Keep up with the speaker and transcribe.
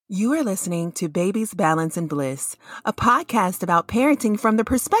You are listening to Babies, Balance, and Bliss, a podcast about parenting from the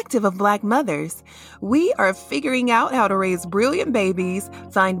perspective of Black mothers. We are figuring out how to raise brilliant babies,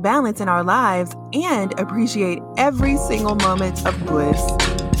 find balance in our lives, and appreciate every single moment of bliss.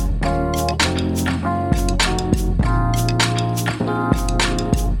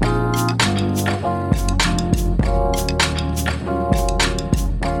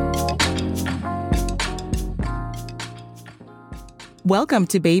 Welcome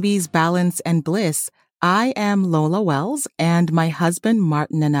to Babies, Balance, and Bliss. I am Lola Wells, and my husband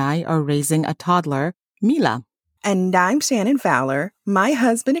Martin and I are raising a toddler, Mila. And I'm Shannon Fowler. My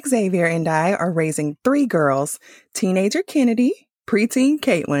husband Xavier and I are raising 3 girls, teenager Kennedy, preteen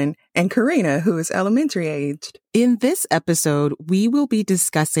Caitlin, and Karina, who is elementary aged. In this episode, we will be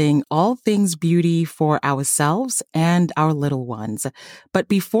discussing all things beauty for ourselves and our little ones. But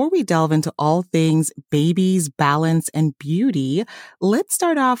before we delve into all things babies, balance, and beauty, let's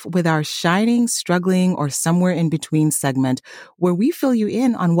start off with our shining, struggling, or somewhere in between segment where we fill you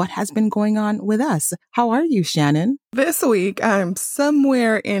in on what has been going on with us. How are you, Shannon? This week, I'm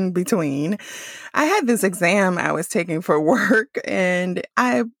somewhere in between. I had this exam I was taking for work, and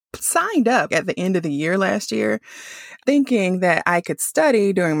I signed up at the end of the year last year thinking that I could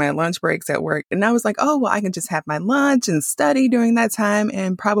study during my lunch breaks at work. And I was like, oh, well, I can just have my lunch and study during that time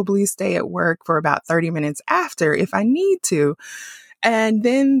and probably stay at work for about 30 minutes after if I need to. And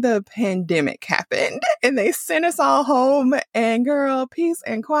then the pandemic happened and they sent us all home, and girl, peace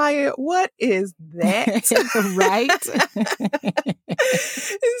and quiet. What is that? Right?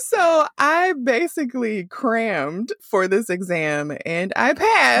 So I basically crammed for this exam and I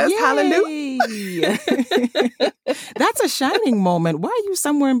passed. Yay! Hallelujah. That's a shining moment. Why are you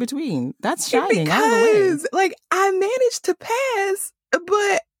somewhere in between? That's shining all the way. Because, I managed to pass,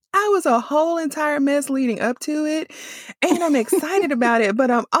 but I was a whole entire mess leading up to it, and I'm excited about it, but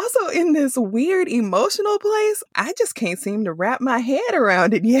I'm also in this weird emotional place. I just can't seem to wrap my head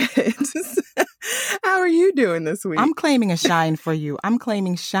around it yet. How are you doing this week? I'm claiming a shine for you. I'm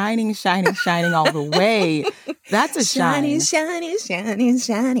claiming shining all the way. That's a shine.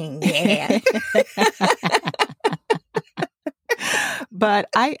 Shining, yeah. But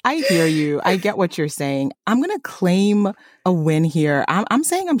I hear you. I get what you're saying. I'm going to claim a win here. I'm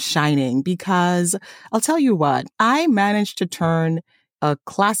saying I'm shining because I'll tell you what, I managed to turn a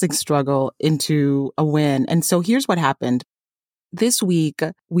classic struggle into a win. And so here's what happened. This week,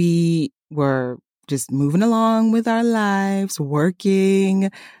 we were just moving along with our lives,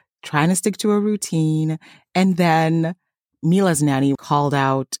 working, trying to stick to a routine. And then Mila's nanny called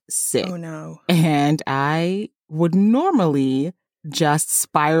out sick. Oh, no. And I would normally just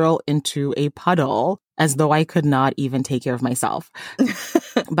spiral into a puddle as though I could not even take care of myself.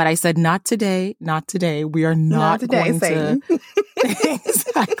 But I said, not today, not today. We are not today, going Satan. to.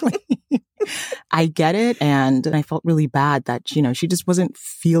 Exactly. I get it. And I felt really bad that, she just wasn't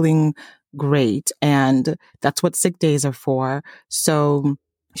feeling great. And that's what sick days are for. So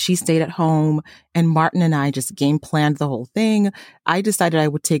she stayed at home, and Martin and I just game planned the whole thing. I decided I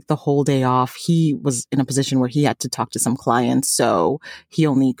would take the whole day off. He was in a position where he had to talk to some clients, so he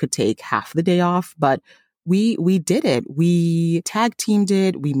only could take half the day off. But we did it. We tag teamed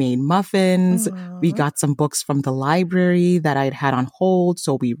it. We made muffins. Aww. We got some books from the library that I'd had on hold,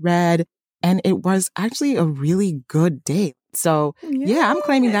 so we read. And it was actually a really good day. So, yeah, I'm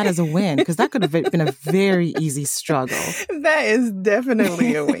claiming that as a win because that could have been a very easy struggle. That is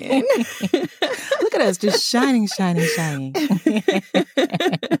definitely a win. Look at us just shining.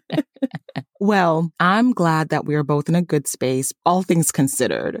 Well, I'm glad that we are both in a good space, all things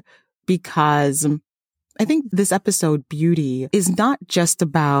considered, because I think this episode, Beauty, is not just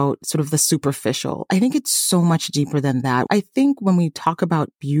about sort of the superficial. I think it's so much deeper than that. I think when we talk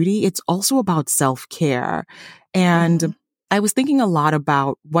about beauty, it's also about self-care. And I was thinking a lot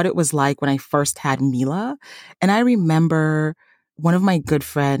about what it was like when I first had Mila. And I remember one of my good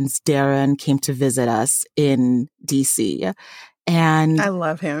friends, Darren, came to visit us in DC. And I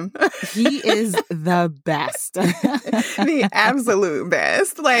love him. He is the best. The absolute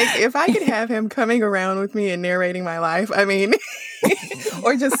best. If I could have him coming around with me and narrating my life,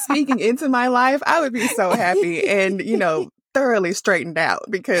 or just speaking into my life, I would be so happy and, thoroughly straightened out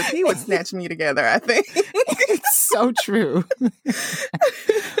because he would snatch me together, I think. It's so true.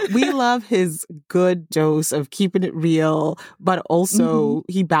 We love his good dose of keeping it real, but also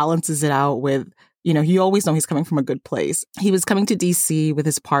he balances it out with, you always know he's coming from a good place. He was coming to DC with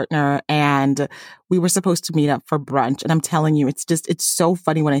his partner, and we were supposed to meet up for brunch. And I'm telling you, it's so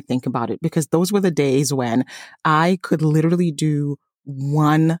funny when I think about it, because those were the days when I could literally do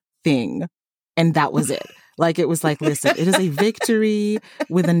one thing and that was it. Like, it was like, listen, it is a victory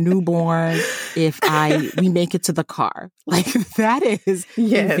with a newborn if we make it to the car. Like, that is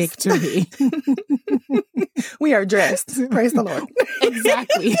a victory. We are dressed. Praise the Lord.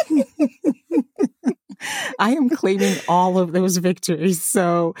 Exactly. I am claiming all of those victories.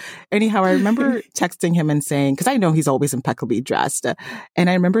 So anyhow, I remember texting him and saying, because I know he's always impeccably dressed. And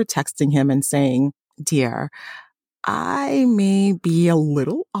I remember texting him and saying, dear, I may be a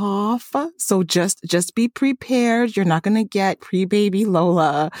little off. So just be prepared. You're not going to get pre-baby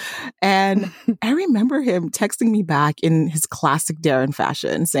Lola. And I remember him texting me back in his classic Darren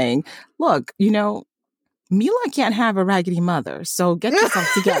fashion saying, look, Mila can't have a raggedy mother. So get yourself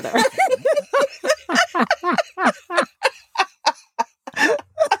together.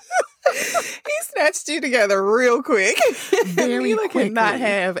 He snatched you together real quick. Very Mila quickly. cannot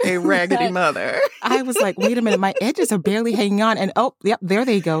have a raggedy mother. I was like, wait a minute, my edges are barely hanging on. And yep, there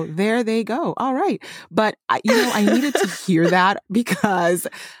they go. There they go. All right. But I needed to hear that because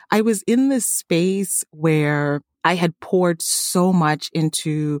I was in this space where I had poured so much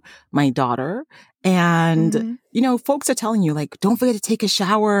into my daughter. And, folks are telling you, like, don't forget to take a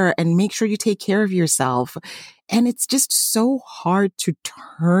shower and make sure you take care of yourself. And it's just so hard to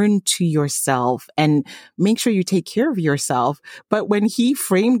turn to yourself and make sure you take care of yourself. But when he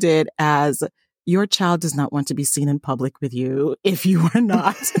framed it as, your child does not want to be seen in public with you if you are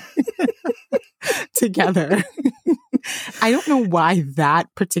not together. I don't know why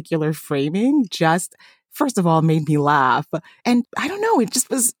that particular framing just, first of all, made me laugh. And I don't know, it just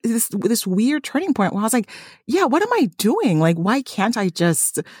was this weird turning point where I was like, yeah, what am I doing? Like, why can't I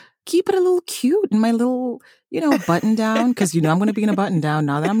just keep it a little cute in my little, button down? Because, I'm going to be in a button down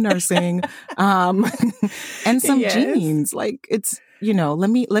now that I'm nursing. And some jeans. Like, it's, let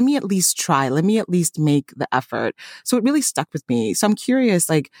me at least try. Let me at least make the effort. So it really stuck with me. So I'm curious,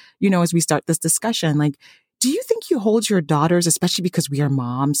 like, as we start this discussion, like, do you think you hold your daughters, especially because we are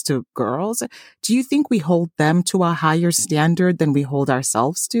moms to girls, do you think we hold them to a higher standard than we hold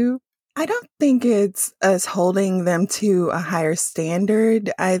ourselves to? I don't think it's us holding them to a higher standard.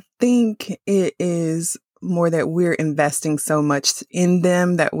 I think it is more that we're investing so much in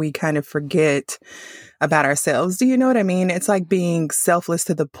them that we kind of forget about ourselves. Do you know what I mean? It's like being selfless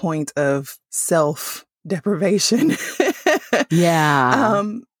to the point of self-deprivation. Yeah.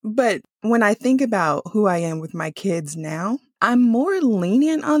 But when I think about who I am with my kids now, I'm more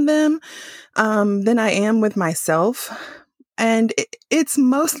lenient on them than I am with myself. And it's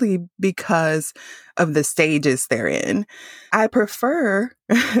mostly because of the stages they're in. I prefer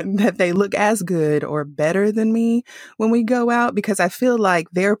that they look as good or better than me when we go out because I feel like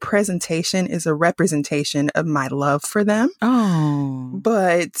their presentation is a representation of my love for them. Oh.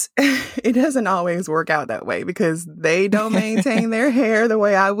 But it doesn't always work out that way because they don't maintain their hair the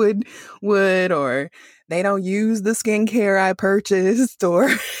way I would, or they don't use the skincare I purchased, or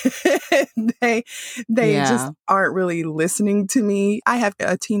they just aren't really listening to me. I have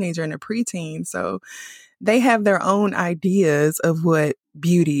a teenager and a preteen, so they have their own ideas of what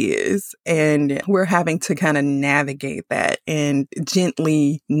beauty is. And we're having to kind of navigate that and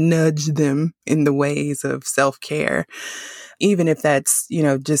gently nudge them in the ways of self-care. Even if that's,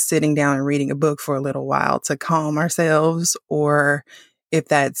 just sitting down and reading a book for a little while to calm ourselves, or if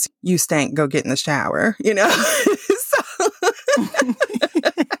that's you stank, go get in the shower,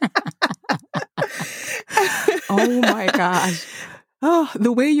 Oh my gosh. Oh,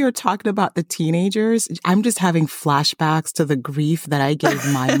 the way you're talking about the teenagers, I'm just having flashbacks to the grief that I gave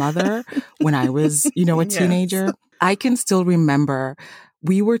my mother when I was, a teenager. Yes. I can still remember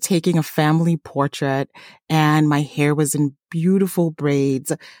we were taking a family portrait and my hair was in beautiful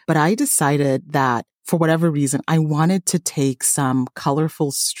braids, but I decided that for whatever reason, I wanted to take some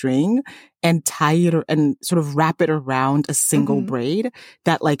colorful string and tie it and sort of wrap it around a single braid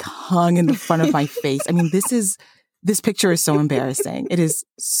that like hung in the front of my face. I mean, this picture is so embarrassing. It is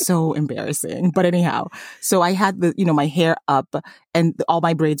so embarrassing. But anyhow, so I had my hair up and all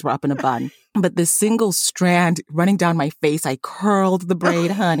my braids were up in a bun. But this single strand running down my face, I curled the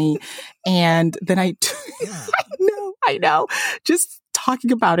braid, honey. And then I know. Just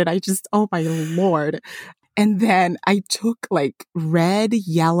talking about it, oh my Lord. And then I took like red,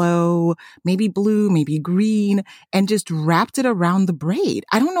 yellow, maybe blue, maybe green, and just wrapped it around the braid.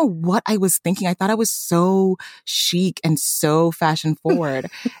 I don't know what I was thinking. I thought I was so chic and so fashion forward.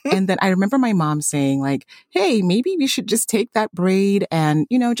 And then I remember my mom saying like, hey, maybe we should just take that braid and,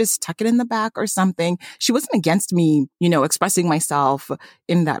 just tuck it in the back or something. She wasn't against me, expressing myself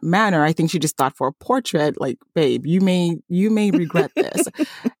in that manner. I think she just thought for a portrait, like, babe, you may regret this.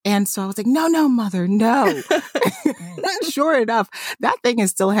 And so I was like, no, mother, no. Sure enough, that thing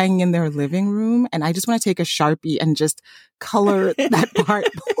is still hanging in their living room. And I just want to take a Sharpie and just color that part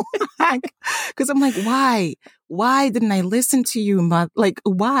black. Because I'm like, why? Why didn't I listen to you, Like,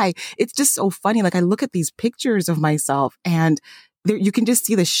 why? It's just so funny. Like, I look at these pictures of myself and there, you can just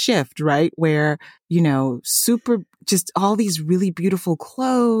see the shift, right? Where, super, just all these really beautiful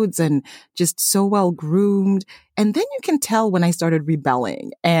clothes and just so well groomed. And then you can tell when I started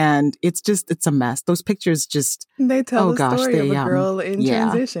rebelling, and it's a mess. Those pictures just, they tell the story of a girl in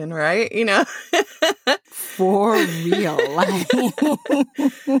transition, right? For real.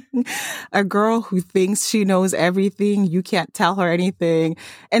 A girl who thinks she knows everything. You can't tell her anything.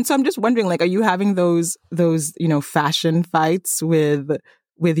 And so I'm just wondering, like, are you having those, fashion fights with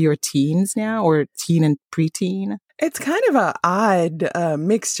your teens now, or teen and preteen? It's kind of an odd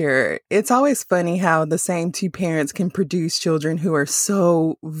mixture. It's always funny how the same two parents can produce children who are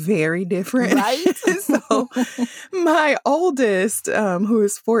so very different. Right? So my oldest, who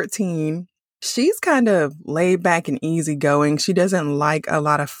is 14, she's kind of laid back and easygoing. She doesn't like a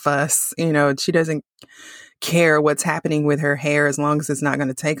lot of fuss. She doesn't care what's happening with her hair as long as it's not going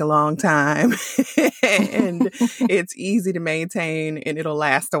to take a long time and it's easy to maintain and it'll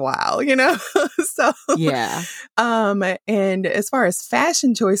last a while, So, yeah. And as far as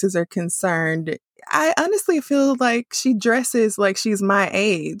fashion choices are concerned, I honestly feel like she dresses like she's my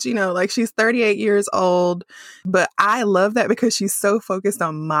age, like she's 38 years old, but I love that because she's so focused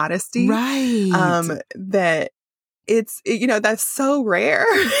on modesty. Right. That it's, that's so rare.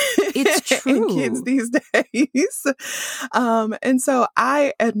 It's true. in kids these days. And so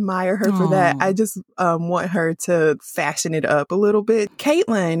I admire her for that. I just want her to fashion it up a little bit.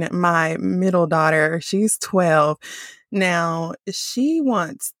 Caitlin, my middle daughter, she's 12. Now, she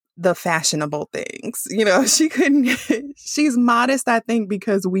wants the fashionable things. She's modest, I think,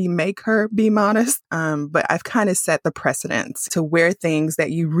 because we make her be modest. But I've kind of set the precedence to wear things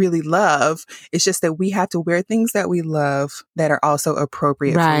that you really love. It's just that we have to wear things that we love that are also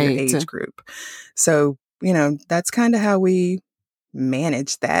appropriate for your age group. So, that's kind of how we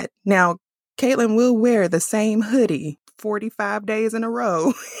manage that. Now, Caitlin will wear the same hoodie 45 days in a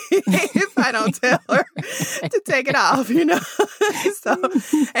row if I don't tell her to take it off, So,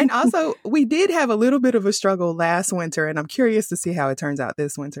 and also we did have a little bit of a struggle last winter, and I'm curious to see how it turns out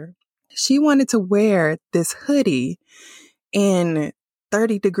this winter. She wanted to wear this hoodie in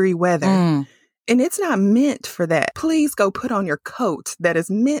 30-degree weather. And it's not meant for that. Please go put on your coat that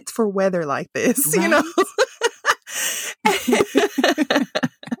is meant for weather like this, right?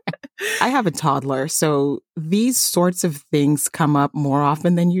 I have a toddler, so these sorts of things come up more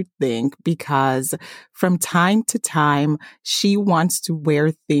often than you'd think, because from time to time, she wants to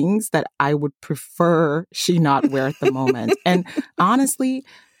wear things that I would prefer she not wear at the moment. And honestly,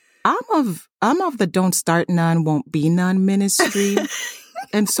 I'm of the don't start none, won't be none ministry.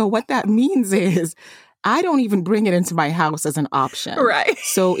 And so what that means is I don't even bring it into my house as an option. Right.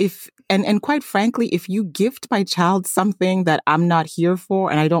 So and quite frankly, if you gift my child something that I'm not here for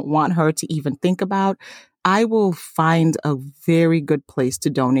and I don't want her to even think about, I will find a very good place to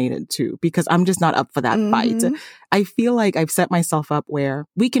donate it to, because I'm just not up for that fight. I feel like I've set myself up where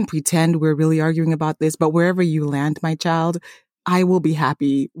we can pretend we're really arguing about this, but wherever you land, my child, I will be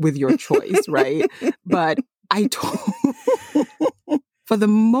happy with your choice, right? But for the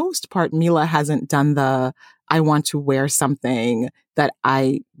most part, Mila hasn't done I want to wear something that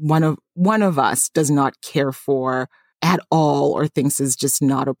one of us does not care for at all, or thinks is just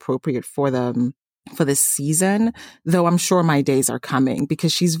not appropriate for them for this season. Though I'm sure my days are coming,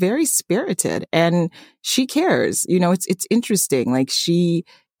 because she's very spirited and she cares. It's interesting. Like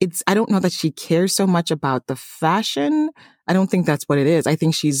I don't know that she cares so much about the fashion. I don't think that's what it is. I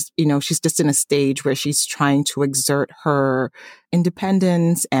think she's just in a stage where she's trying to exert her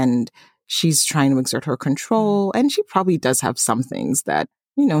independence and she's trying to exert her control. And she probably does have some things that,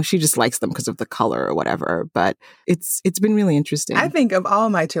 she just likes them because of the color or whatever. But it's been really interesting. I think of all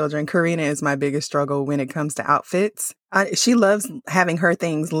my children, Karina is my biggest struggle when it comes to outfits. She loves having her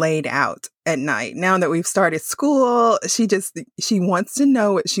things laid out at night. Now that we've started school, she wants to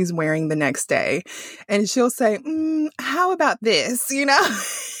know what she's wearing the next day. And she'll say, how about this?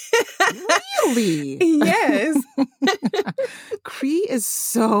 Really? Yes. Cree is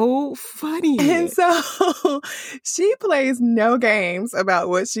so funny. And so she plays no games about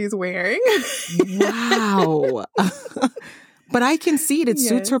what she's wearing. Wow. But I can see it. It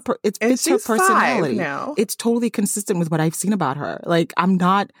suits her. It fits her personality. Now. It's totally consistent with what I've seen about her. Like, I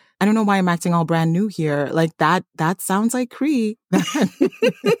don't know why I'm acting all brand new here. Like that sounds like Cree. But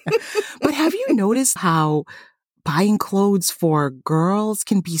have you noticed how buying clothes for girls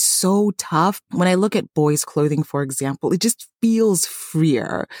can be so tough. When I look at boys' clothing, for example, it just feels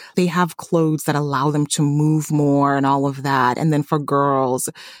freer. They have clothes that allow them to move more and all of that. And then for girls,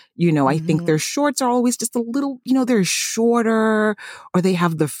 I think their shorts are always just a little, they're shorter or they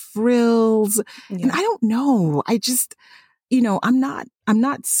have the frills. Yeah. And I don't know. I just, I'm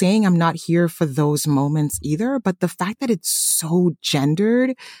not saying I'm not here for those moments either, but the fact that it's so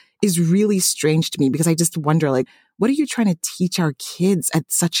gendered is really strange to me because I just wonder, like, what are you trying to teach our kids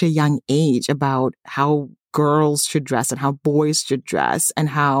at such a young age about how girls should dress and how boys should dress and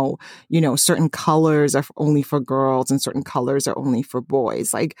how, certain colors are only for girls and certain colors are only for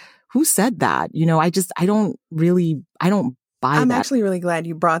boys? Like, who said that? I don't buy that. I'm actually really glad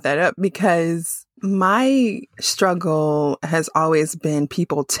you brought that up because my struggle has always been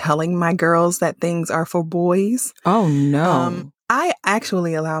people telling my girls that things are for boys. Oh, no. I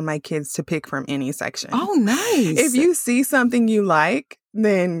actually allow my kids to pick from any section. Oh, nice. If you see something you like,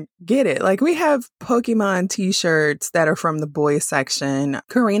 then get it. Like we have Pokemon t-shirts that are from the boys section.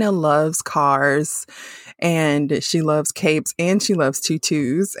 Karina loves cars and she loves capes and she loves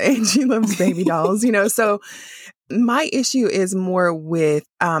tutus and she loves baby dolls, so my issue is more with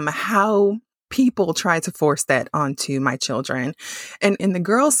how people try to force that onto my children. And in the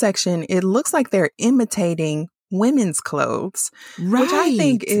girls section, it looks like they're imitating women's clothes, right, which I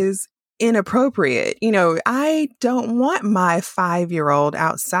think is inappropriate. I don't want my 5-year-old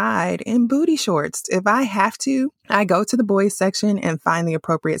outside in booty shorts. If I have to, I go to the boys section and find the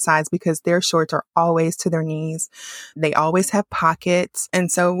appropriate size because their shorts are always to their knees. They always have pockets.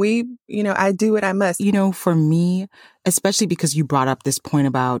 And so I do what I must. For me, especially because you brought up this point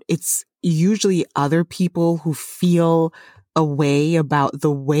about it's usually other people who feel a way about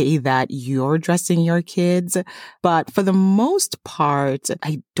the way that you're dressing your kids. But for the most part,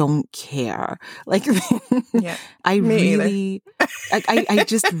 I don't care. Like, yeah, I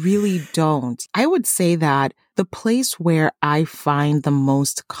just really don't. I would say that the place where I find the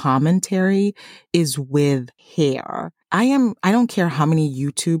most commentary is with hair. I don't care how many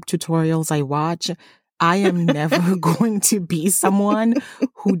YouTube tutorials I watch. I am never going to be someone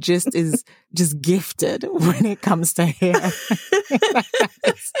who just is just gifted when it comes to hair.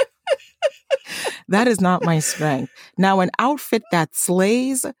 That is not my strength. Now, an outfit that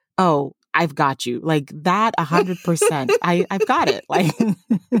slays, oh, I've got you. Like that 100%. I've got it. Like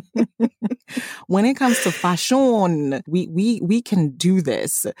when it comes to fashion, we can do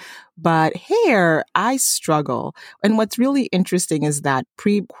this. But hair, I struggle. And what's really interesting is that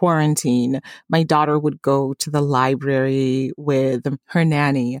pre-quarantine, my daughter would go to the library with her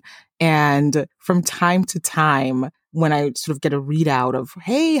nanny. And from time to time, when I sort of get a readout of,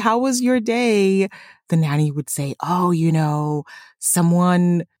 hey, how was your day? The nanny would say, oh,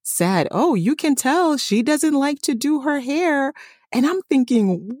 someone said, oh, you can tell she doesn't like to do her hair. And I'm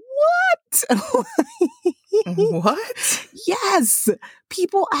thinking, what? What? Yes.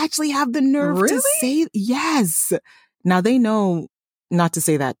 People actually have the nerve to say, yes. Now they know not to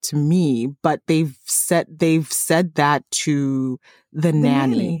say that to me, but they've said that to the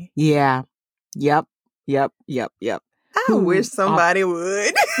nanny. Yeah. Yep. I wish somebody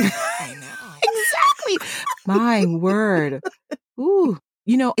would. I know. Exactly. My word. Ooh.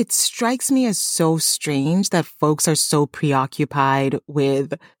 It strikes me as so strange that folks are so preoccupied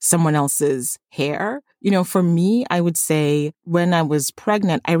with someone else's hair. For me, I would say when I was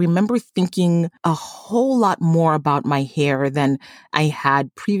pregnant, I remember thinking a whole lot more about my hair than I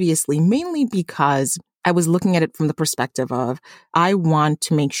had previously, mainly because I was looking at it from the perspective of, I want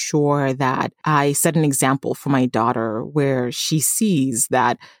to make sure that I set an example for my daughter where she sees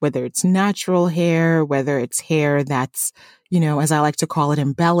that whether it's natural hair, whether it's hair that's, as I like to call it,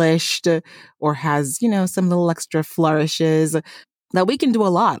 embellished or has, some little extra flourishes, that we can do a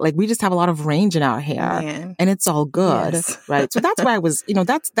lot. Like we just have a lot of range in our hair and it's all good. Yes. Right. So that's why I was,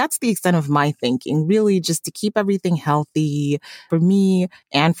 that's the extent of my thinking, really just to keep everything healthy for me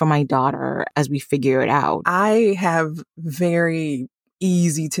and for my daughter as we figure it out. I have very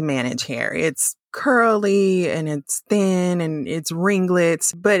easy to manage hair. It's curly and it's thin and it's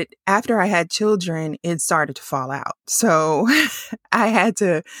ringlets. But after I had children, it started to fall out. So I had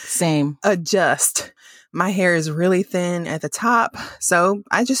to adjust. My hair is really thin at the top, so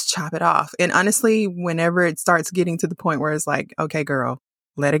I just chop it off. And honestly, whenever it starts getting to the point where it's like, okay, girl,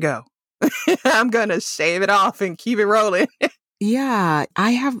 let it go. I'm going to shave it off and keep it rolling. Yeah,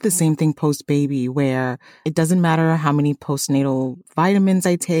 I have the same thing post-baby where it doesn't matter how many postnatal vitamins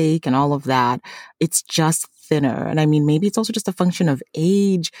I take and all of that. It's just thinner. And I mean, maybe it's also just a function of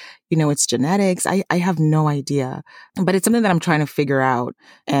age, it's genetics. I have no idea, but it's something that I'm trying to figure out.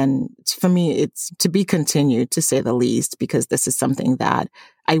 And for me, it's to be continued, to say the least, because this is something that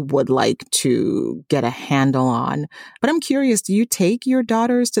I would like to get a handle on. But I'm curious, do you take your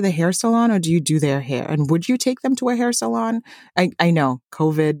daughters to the hair salon or do you do their hair? And would you take them to a hair salon? I know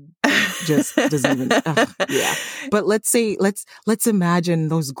COVID just doesn't even, yeah. But let's imagine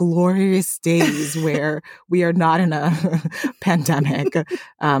those glorious days where we are not in a pandemic.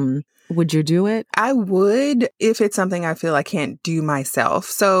 Would you do it? I would if it's something I feel I can't do myself.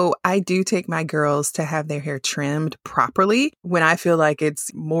 So I do take my girls to have their hair trimmed properly. When I feel like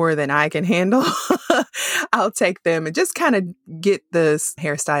it's more than I can handle, I'll take them and just kind of get the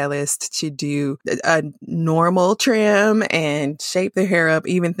hairstylist to do a normal trim and shape their hair up,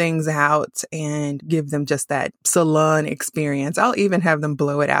 even things out, and give them just that salon experience. I'll even have them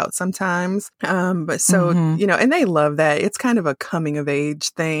blow it out sometimes. And they love that. It's kind of a coming of age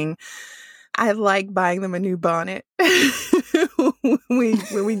thing. I like buying them a new bonnet when we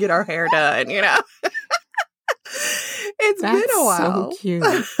get our hair done, It's That's been a while so cute.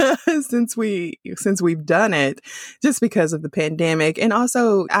 since we've done it, just because of the pandemic. And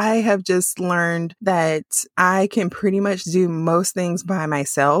also, I have just learned that I can pretty much do most things by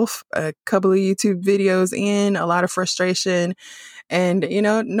myself. A couple of YouTube videos in, a lot of frustration. And,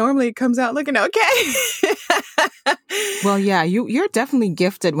 normally it comes out looking okay. Well, yeah, you're definitely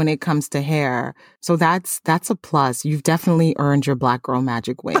gifted when it comes to hair. So that's a plus. You've definitely earned your Black girl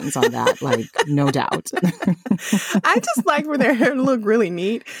magic wings on that, like, no doubt. I just like for their hair to look really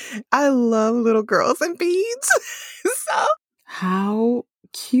neat. I love little girls and beads. So how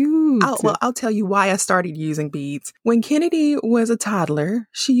cute. I'll tell you why I started using beads. When Kennedy was a toddler,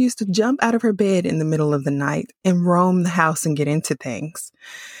 she used to jump out of her bed in the middle of the night and roam the house and get into things.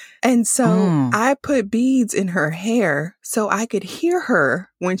 And so I put beads in her hair so I could hear her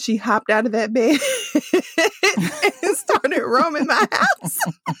when she hopped out of that bed and started roaming my house.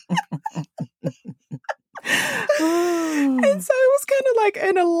 And so it was kind of like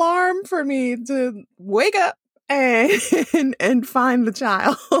an alarm for me to wake up and find the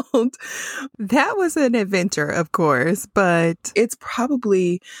child. That was an adventure, of course, but it's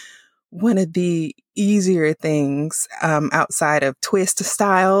probably one of the easier things outside of twist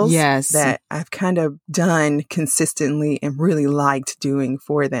styles that I've kind of done consistently and really liked doing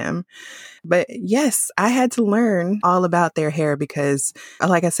for them. But yes, I had to learn all about their hair because,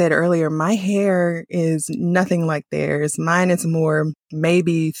 like I said earlier, my hair is nothing like theirs. Mine is more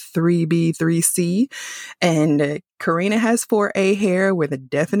maybe 3B, 3C. And Karina has 4A hair with a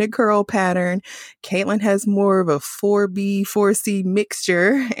definite curl pattern. Caitlin has more of a 4B, 4C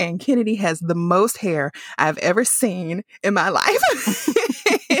mixture. And Kennedy has the most hair I've ever seen in my life.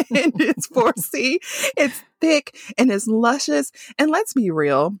 And it's 4C. It's thick and it's luscious. And let's be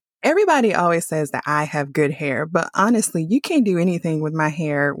real. Everybody always says that I have good hair, but honestly, you can't do anything with my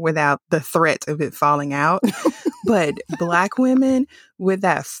hair without the threat of it falling out. But Black women with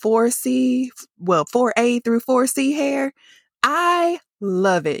that 4A through 4C hair, I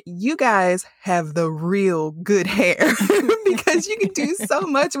love it. You guys have the real good hair because you can do so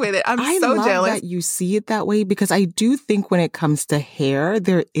much with it. I'm so love jealous that you see it that way because I do think when it comes to hair,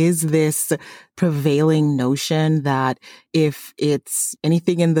 there is this prevailing notion that if it's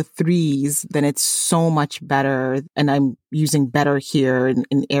anything in the threes, then it's so much better. And I'm using better here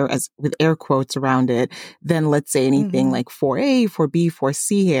with air quotes around it than let's say anything like 4A, 4B,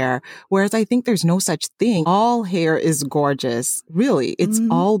 4C hair. Whereas I think there's no such thing. All hair is gorgeous. Really, it's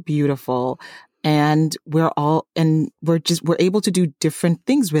all beautiful. And we're able to do different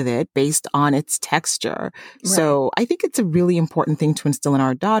things with it based on its texture. Right. So I think it's a really important thing to instill in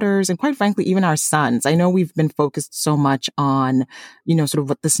our daughters and quite frankly, even our sons. I know we've been focused so much on,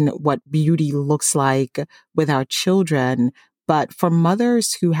 sort of what beauty looks like with our children. But for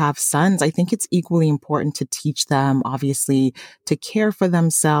mothers who have sons, I think it's equally important to teach them, obviously, to care for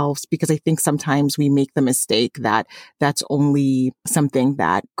themselves, because I think sometimes we make the mistake that that's only something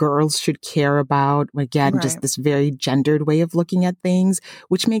that girls should care about. Again, just this very gendered way of looking at things,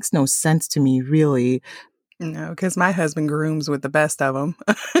 which makes no sense to me, really. No, because my husband grooms with the best of them.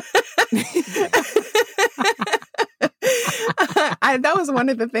 That was one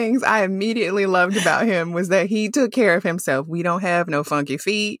of the things I immediately loved about him was that he took care of himself. We don't have no funky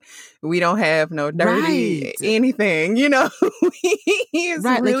feet. We don't have no dirty anything, He is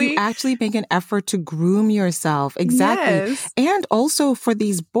right. Really... Like you actually make an effort to groom yourself. Exactly. Yes. And also for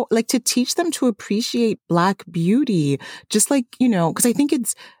these, to teach them to appreciate Black beauty, just like, because I think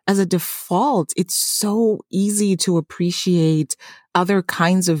as a default, it's so easy to appreciate other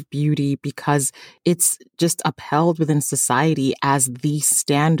kinds of beauty because it's just upheld within society as the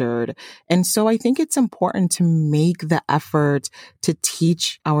standard. And so I think it's important to make the effort to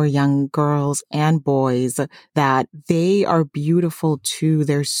teach our young girls and boys that they are beautiful too.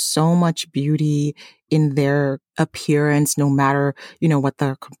 There's so much beauty in their appearance, no matter, what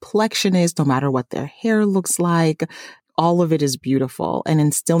their complexion is, no matter what their hair looks like. All of it is beautiful, and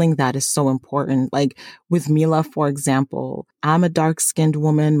instilling that is so important. Like with Mila, for example, I'm a dark-skinned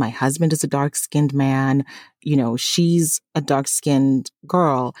woman. My husband is a dark-skinned man. She's a dark-skinned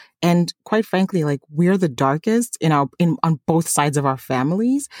girl. And quite frankly, like we're the darkest on both sides of our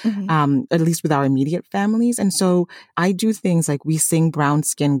families, at least with our immediate families. And so I do things like we sing Brown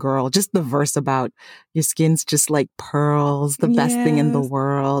Skin Girl, just the verse about your skin's just like pearls, the best thing in the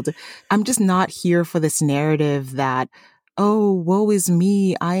world. I'm just not here for this narrative that, oh, woe is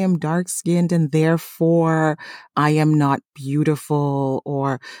me, I am dark-skinned and therefore I am not beautiful,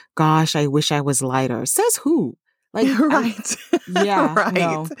 or gosh, I wish I was lighter. Says who? Like, right. Right.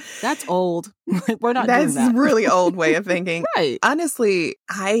 No, that's old. We're not doing that. That's a really old way of thinking. Right. Honestly,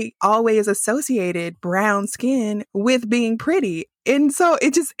 I always associated brown skin with being pretty. And so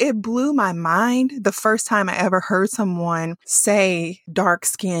it blew my mind the first time I ever heard someone say dark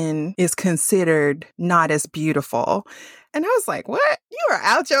skin is considered not as beautiful. And I was like, what? You are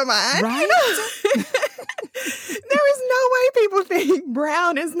out your mind. Right. There is no way people think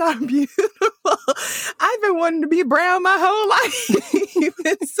brown is not beautiful. I've been wanting to be brown my whole life.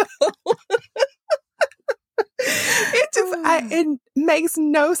 And so it makes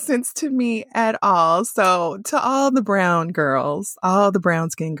no sense to me at all. So to all the brown girls, all the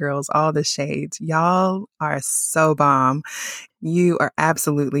brown skin girls, all the shades, y'all are so bomb. You are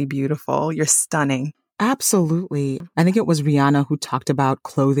absolutely beautiful. You're stunning. Absolutely. I think it was Rihanna who talked about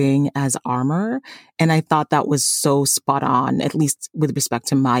clothing as armor. And I thought that was so spot on, at least with respect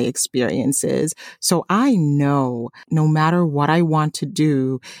to my experiences. So I know no matter what I want to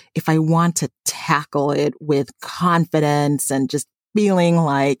do, if I want to tackle it with confidence and just feeling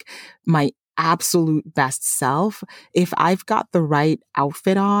like my absolute best self, if I've got the right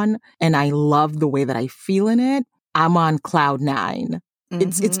outfit on and I love the way that I feel in it, I'm on cloud nine.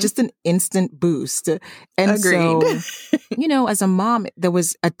 It's just an instant boost. And Agreed. So, as a mom, there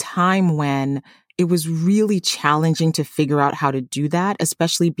was a time when it was really challenging to figure out how to do that,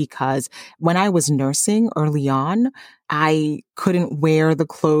 especially because when I was nursing early on, I couldn't wear the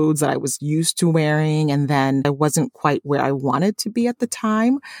clothes that I was used to wearing. And then I wasn't quite where I wanted to be at the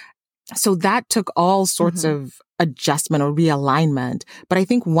time. So that took all sorts of adjustment or realignment. But I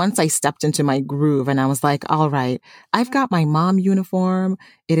think once I stepped into my groove and I was like, all right, I've got my mom uniform.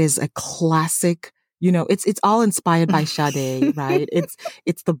 It is a classic, it's all inspired by Sade, right?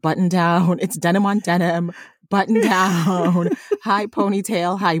 It's the button down, it's denim on denim, button down, high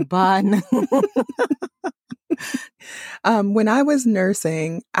ponytail, high bun. When I was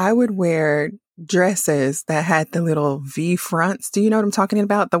nursing, I would wear dresses that had the little V fronts. Do you know what I'm talking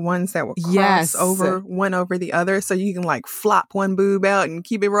about? The ones that were crossed over one over the other, so you can like flop one boob out and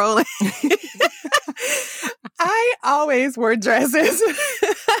keep it rolling. I always wore dresses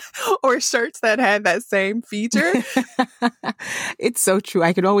or shirts that had that same feature. It's so true.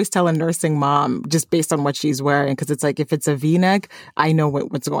 I could always tell a nursing mom just based on what she's wearing, because it's like, if it's a V-neck, I know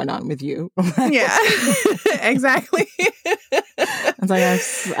what's going on with you. Yeah, exactly. It's like,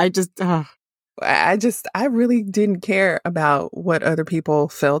 I really didn't care about what other people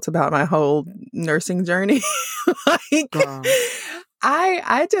felt about my whole nursing journey.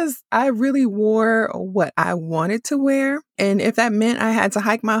 I really wore what I wanted to wear. And if that meant I had to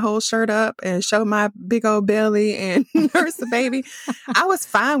hike my whole shirt up and show my big old belly and nurse the baby, I was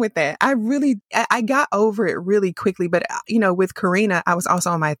fine with that. I got over it really quickly. But, with Karina, I was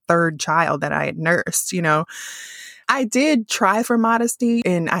also on my third child that I had nursed, I did try for modesty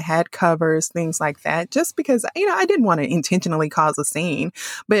and I had covers, things like that, just because, I didn't want to intentionally cause a scene,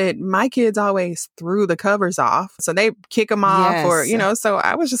 but my kids always threw the covers off. So they kick them off or, so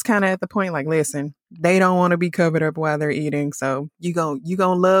I was just kind of at the point like, listen, they don't want to be covered up while they're eating. So you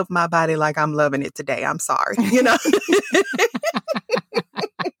gonna love my body like I'm loving it today. I'm sorry,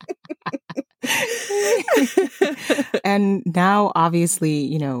 And now,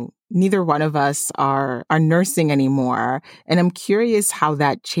 obviously, neither one of us are nursing anymore. And I'm curious how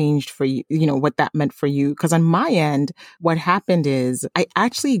that changed for you, what that meant for you. Because on my end, what happened is I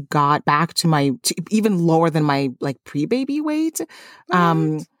actually got back to even lower than my pre-baby weight.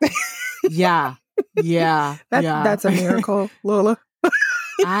 Yeah. That's a miracle, Lola.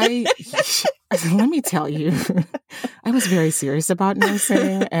 Let me tell you, I was very serious about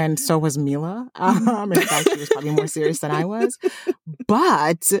nursing, and so was Mila. In fact, she was probably more serious than I was.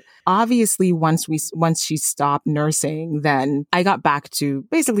 But obviously, once she stopped nursing, then I got back to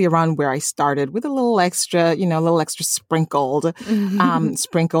basically around where I started with a little extra sprinkled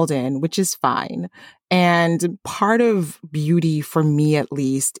in, which is fine. And part of beauty, for me at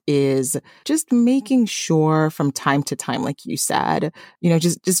least, is just making sure from time to time, like you said,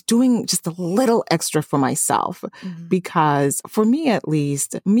 just doing just a little extra for myself. Because for me at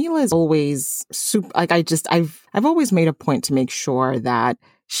least, Mila is always I've always made a point to make sure that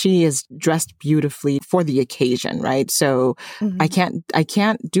she is dressed beautifully for the occasion, right? So I can't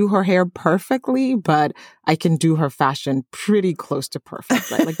do her hair perfectly, but I can do her fashion pretty close to perfect,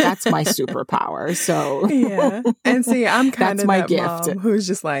 right? Like that's my superpower. So yeah. And see, I'm kind that's of my that gift. mom who's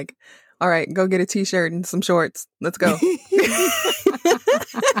just like, all right, go get a t-shirt and some shorts. Let's go.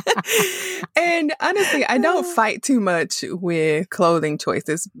 And honestly, I don't fight too much with clothing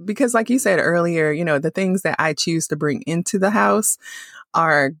choices because like you said earlier, the things that I choose to bring into the house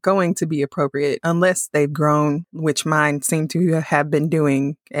are going to be appropriate unless they've grown, which mine seem to have been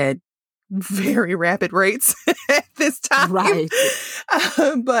doing at very rapid rates at this time. Right.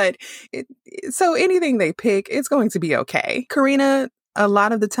 So anything they pick, it's going to be okay. Karina, a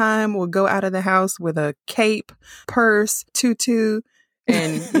lot of the time, will go out of the house with a cape, purse, tutu,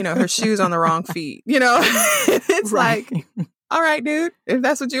 and, her shoes on the wrong feet. It's right. Like, all right, dude, if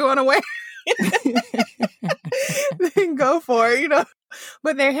that's what you want to wear, then go for it,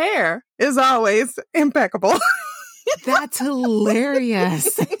 But their hair is always impeccable. That's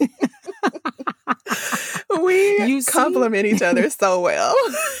hilarious. We compliment each other so well.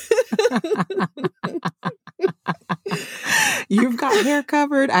 You've got hair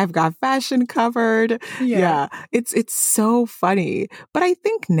covered. I've got fashion covered. Yeah. It's so funny. But I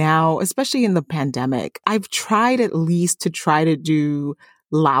think now, especially in the pandemic, I've tried at least to try to do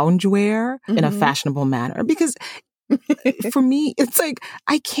loungewear in a fashionable manner because for me, it's like,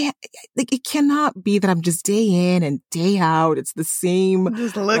 it cannot be that I'm just day in and day out. It's the same.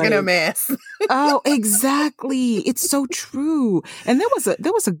 Just looking a mess. Oh, exactly. It's so true. And there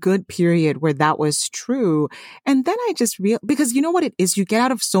was a good period where that was true. And then I just because you know what it is? You get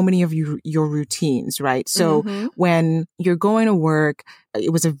out of so many of your routines, right? So when you're going to work,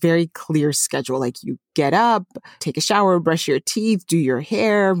 it was a very clear schedule. Like you get up, take a shower, brush your teeth, do your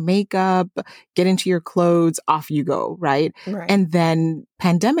hair, makeup, get into your clothes, off you go, right? And then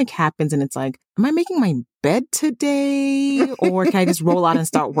pandemic happens and it's like, am I making my bed today? Or can I just roll out and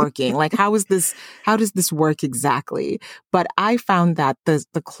start working? Like, how does this work exactly? But I found that the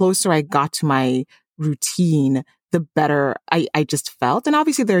closer I got to my routine, the better I just felt. And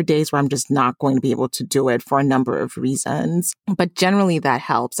obviously there are days where I'm just not going to be able to do it for a number of reasons, but generally that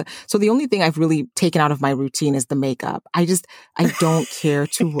helps. So the only thing I've really taken out of my routine is the makeup. I don't care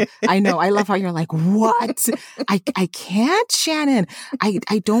to, I know, I love how you're like, what? I can't, Shannon. I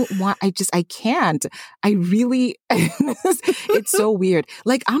can't. I really, it's so weird.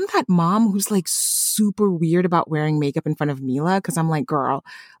 Like I'm that mom who's like super weird about wearing makeup in front of Mila. Cause I'm like, girl,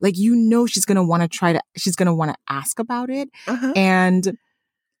 like, she's going to want to ask about it. And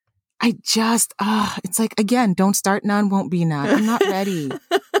I just, it's like, again, don't start none, won't be none. I'm not ready.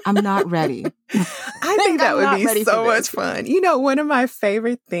 I think that would be so much fun. One of my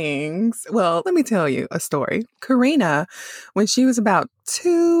favorite things, well, let me tell you a story. Karina, when she was about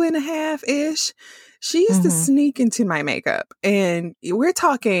 2.5-ish, she used to sneak into my makeup and we're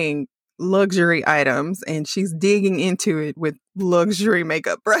talking luxury items and she's digging into it with luxury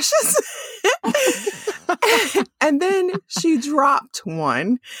makeup brushes. And then she dropped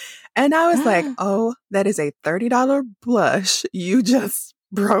one and I was like, oh, that is a $30 blush you just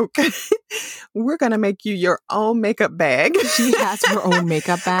broke. We're going to make you your own makeup bag. She has her own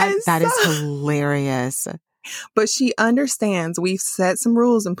makeup bag? That is hilarious. But she understands we've set some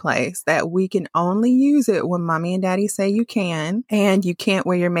rules in place that we can only use it when mommy and daddy say you can, and you can't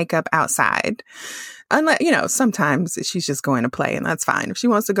wear your makeup outside. Unless, sometimes she's just going to play and that's fine. If she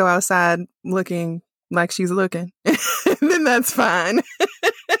wants to go outside looking like she's looking, then that's fine.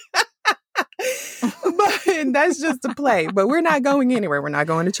 But that's just a play. But we're not going anywhere. We're not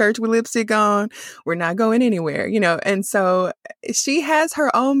going to church with lipstick on. We're not going anywhere, And so she has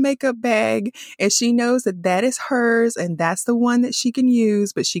her own makeup bag and she knows that that is hers and that's the one that she can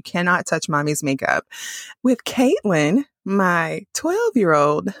use, but she cannot touch mommy's makeup. With Caitlin, my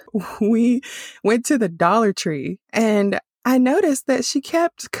 12-year-old, we went to the Dollar Tree and I noticed that she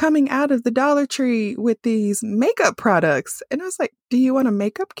kept coming out of the Dollar Tree with these makeup products. And I was like, do you want a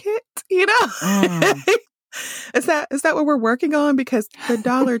makeup kit? Is that what we're working on? Because the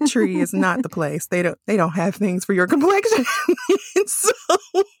Dollar Tree is not the place. They don't have things for your complexion.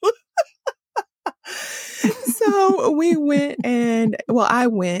 So we went I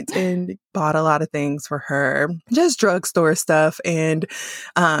went and bought a lot of things for her, just drugstore stuff, and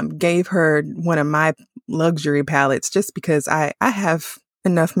gave her one of my luxury palettes just because I have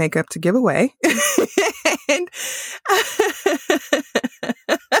enough makeup to give away. And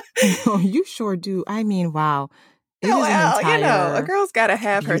Oh, you sure do. I mean, wow. It is an well, entire a girl's got to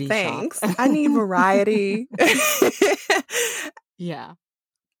have her beauty things. shop. I need variety. Yeah.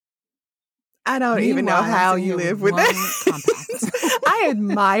 I don't even know Meanwhile, I'm how sitting you here live with with one that. compact. I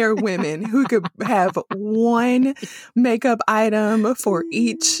admire women who could have one makeup item for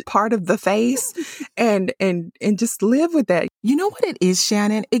each part of the face and just live with that. You know what it is,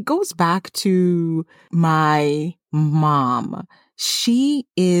 Shannon? It goes back to my mom. She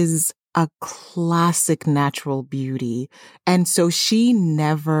is a classic natural beauty. And so she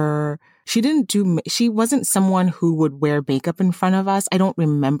wasn't someone who would wear makeup in front of us. I don't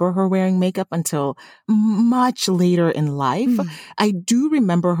remember her wearing makeup until much later in life. I do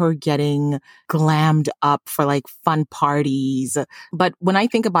remember her getting glammed up for like fun parties. But when I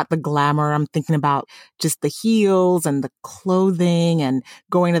think about the glamour, I'm thinking about just the heels and the clothing and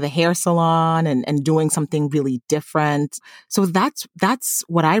going to the hair salon and doing something really different. So that's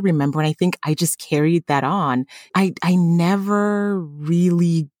what I remember. And I think I just carried that on. I never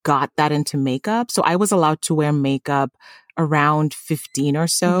really got that into makeup. So I was allowed to wear makeup around 15 or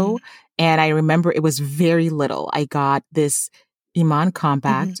so. And I remember it was very little. I got this Iman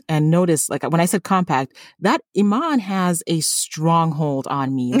compact, and notice, like when I said compact, that Iman has a stronghold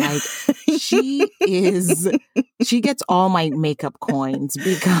on me. Like she gets all my makeup coins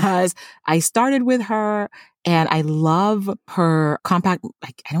because I started with her. And I love her compact.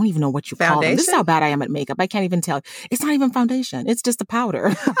 Like, I don't even know what you call them. This is how bad I am at makeup. I can't even tell. It's not even foundation. It's just a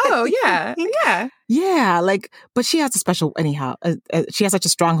powder. Oh, yeah. Yeah. Yeah. Like, but she has a special, anyhow, she has such a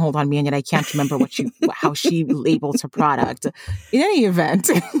stronghold on me, and yet I can't remember how she labels her product. In any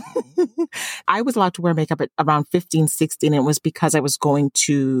event, I was allowed to wear makeup at around 15, 16. And it was because I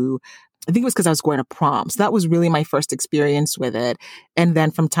think it was because I was going to prom. So that was really my first experience with it. And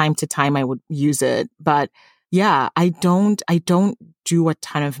then from time to time I would use it. But yeah, I don't do a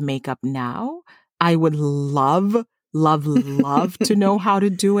ton of makeup now. I would love to know how to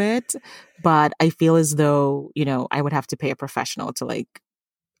do it. But I feel as though, I would have to pay a professional to like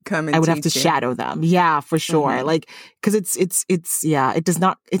come and I would have to you. shadow them. Yeah, for sure. Like, cause it's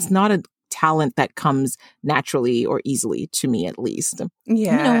not a talent that comes naturally or easily to me, at least.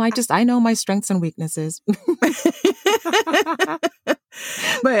 Yeah. I know my strengths and weaknesses.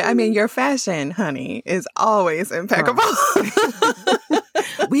 But I mean, your fashion, honey, is always impeccable.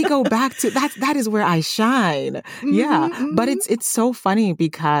 We go back to that is where I shine. Yeah. But it's so funny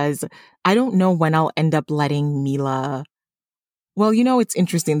because I don't know when I'll end up letting Mila. Well, it's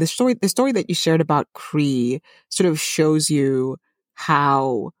interesting. The story that you shared about Cree sort of shows you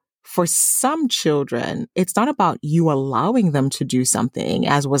how for some children, it's not about you allowing them to do something,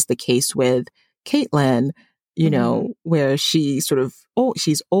 as was the case with Caitlin, where she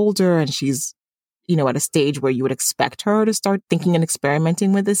she's older and she's, at a stage where you would expect her to start thinking and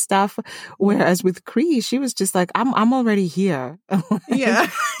experimenting with this stuff. Whereas with Cree, she was just like, I'm already here. Yeah.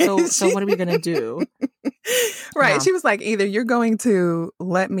 So what are we going to do? Right. Yeah. She was like, either you're going to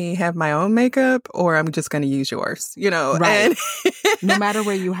let me have my own makeup or I'm just going to use yours, Right. And no matter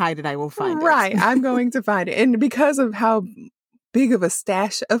where you hide it, I will find it. Right. I'm going to find it. And because of how big of a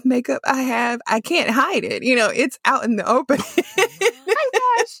stash of makeup I have, I can't hide it. It's out in the open. My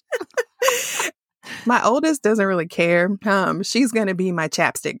gosh. My oldest doesn't really care. She's going to be my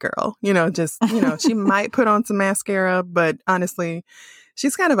chapstick girl. She might put on some mascara, but honestly,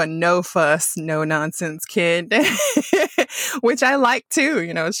 she's kind of a no fuss, no nonsense kid, which I like too.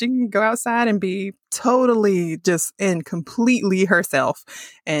 She can go outside and be totally just and completely herself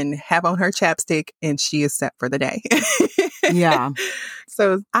and have on her chapstick and she is set for the day. Yeah.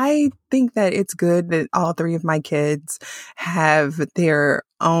 So I think that it's good that all three of my kids have their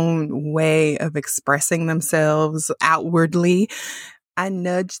own way of expressing themselves outwardly. I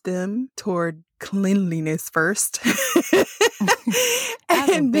nudge them toward cleanliness first.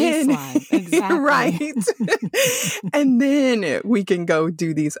 And then, exactly. Right. And then we can go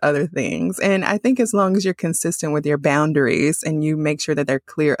do these other things. And I think as long as you're consistent with your boundaries and you make sure that they're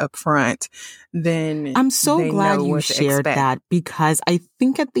clear up front, then I'm so glad you shared that, because I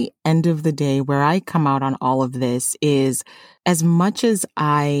think at the end of the day, where I come out on all of this is, as much as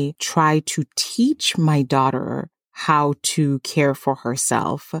I try to teach my daughter how to care for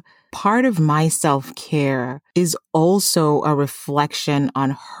herself. Part of my self-care is also a reflection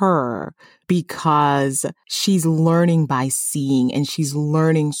on her because she's learning by seeing and she's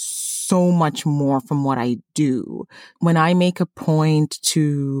learning so much more from what I do. When I make a point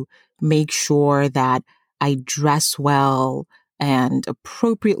to make sure that I dress well and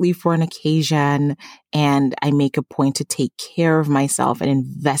appropriately for an occasion, and I make a point to take care of myself and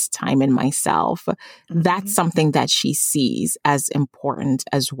invest time in myself, that's something that she sees as important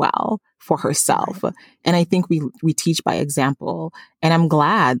as well for herself. Right. And I think we teach by example. And I'm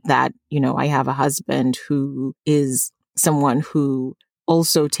glad that, I have a husband who is someone who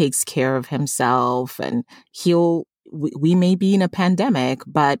also takes care of himself, and we may be in a pandemic,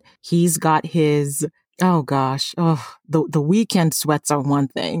 but he's got his the weekend sweats are one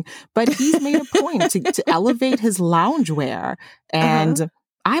thing, but he's made a point to elevate his loungewear, and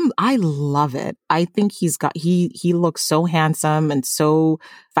I love it. I think he looks so handsome and so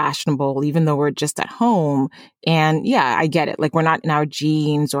fashionable, even though we're just at home. And yeah, I get it. Like, we're not in our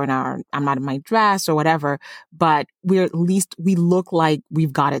jeans or I'm not in my dress or whatever, but we look like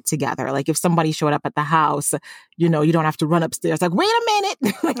we've got it together. Like, if somebody showed up at the house, you don't have to run upstairs. Like, wait a minute.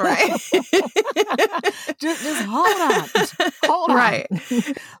 Right. just hold on. Hold on. Right.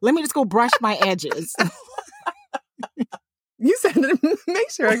 Let me just go brush my edges. You said to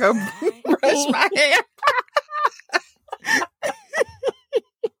make sure I go brush my hair.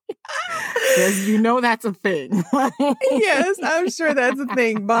 Yes, that's a thing. Yes, I'm sure that's a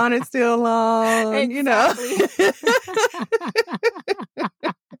thing. Bonnet still on, exactly.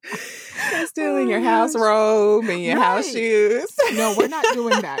 Still in your house robe and your house shoes. No, we're not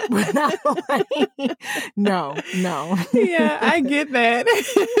doing that. We're not. No. Yeah, I get that.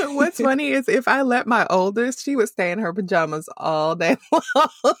 What's funny is if I let my oldest, she would stay in her pajamas all day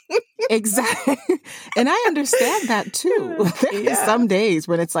long. Exactly. And I understand that too. There's some days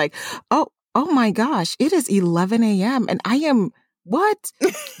when it's like, oh my gosh, it is 11 a.m. and I am what?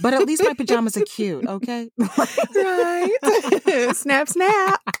 But at least my pajamas are cute, okay? Right. Snap,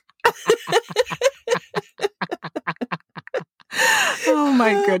 snap. Oh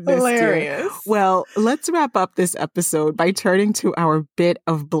my goodness. Hilarious. Dear. Well, let's wrap up this episode by turning to our Bit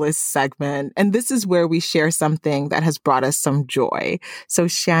of Bliss segment. And this is where we share something that has brought us some joy. So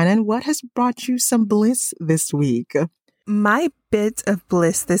Shannon, what has brought you some bliss this week? My bit of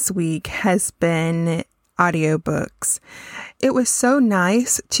bliss this week has been audiobooks. It was so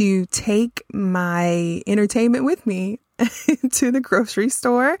nice to take my entertainment with me to the grocery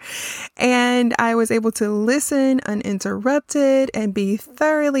store, and I was able to listen uninterrupted and be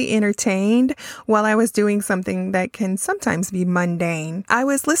thoroughly entertained while I was doing something that can sometimes be mundane. I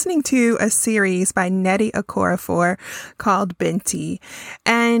was listening to a series by Nnedi Okorafor called Binti,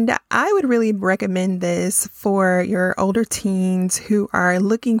 and I would really recommend this for your older teens who are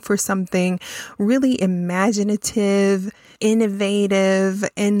looking for something really imaginative, innovative,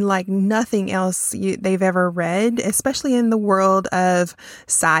 and like nothing else they've ever read, especially in the world of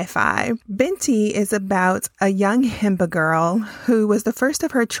sci-fi. Binti is about a young Himba girl who was the first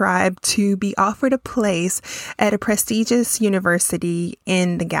of her tribe to be offered a place at a prestigious university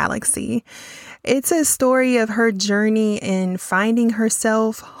in the galaxy. It's a story of her journey in finding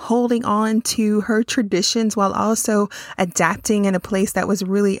herself, holding on to her traditions while also adapting in a place that was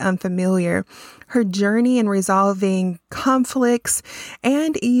really unfamiliar. Her journey in resolving conflicts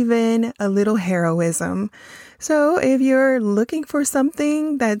and even a little heroism. So if you're looking for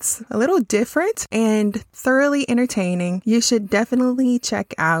something that's a little different and thoroughly entertaining, you should definitely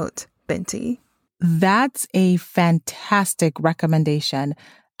check out Binti. That's a fantastic recommendation.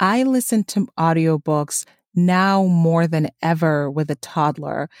 I listen to audiobooks now more than ever with a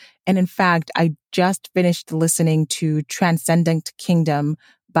toddler. And in fact, I just finished listening to Transcendent Kingdom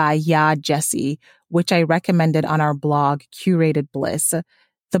by Yaa Gyasi, which I recommended on our blog, Curated Bliss.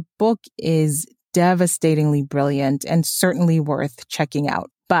 The book is devastatingly brilliant and certainly worth checking out.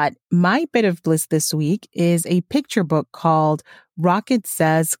 But my bit of bliss this week is a picture book called Rocket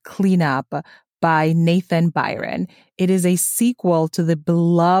Says Clean Up by Nathan Byron. It is a sequel to the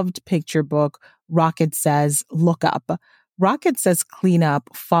beloved picture book Rocket Says Look Up. Rocket Says Clean Up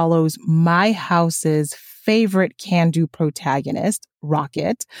follows my house's favorite can-do protagonist,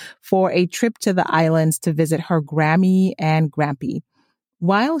 Rocket, for a trip to the islands to visit her Grammy and Grampy.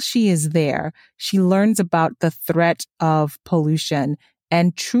 While she is there, she learns about the threat of pollution,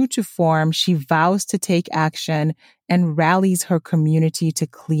 and true to form, she vows to take action and rallies her community to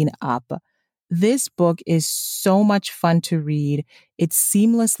clean up. This book is so much fun to read. It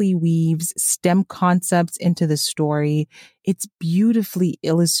seamlessly weaves STEM concepts into the story. It's beautifully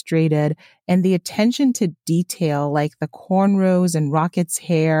illustrated, and the attention to detail, like the cornrows and Rocket's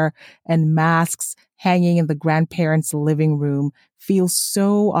hair and masks hanging in the grandparents' living room, feels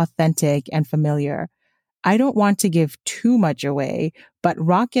so authentic and familiar. I don't want to give too much away, but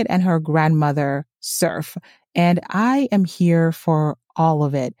Rocket and her grandmother surf, and I am here for all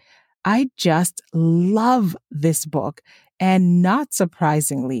of it. I just love this book. And not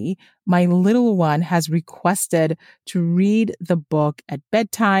surprisingly, my little one has requested to read the book at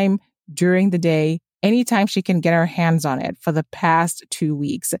bedtime, during the day, anytime she can get her hands on it for the past 2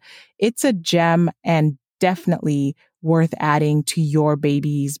 weeks. It's a gem and definitely worth adding to your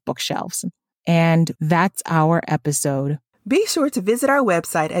baby's bookshelves. And that's our episode. Be sure to visit our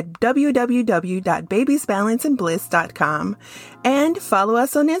website at www.babiesbalanceandbliss.com and follow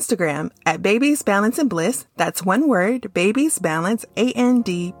us on Instagram at Babies Balance and Bliss. That's one word, Babies Balance,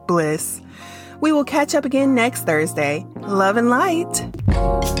 A-N-D, Bliss. We will catch up again next Thursday. Love and light.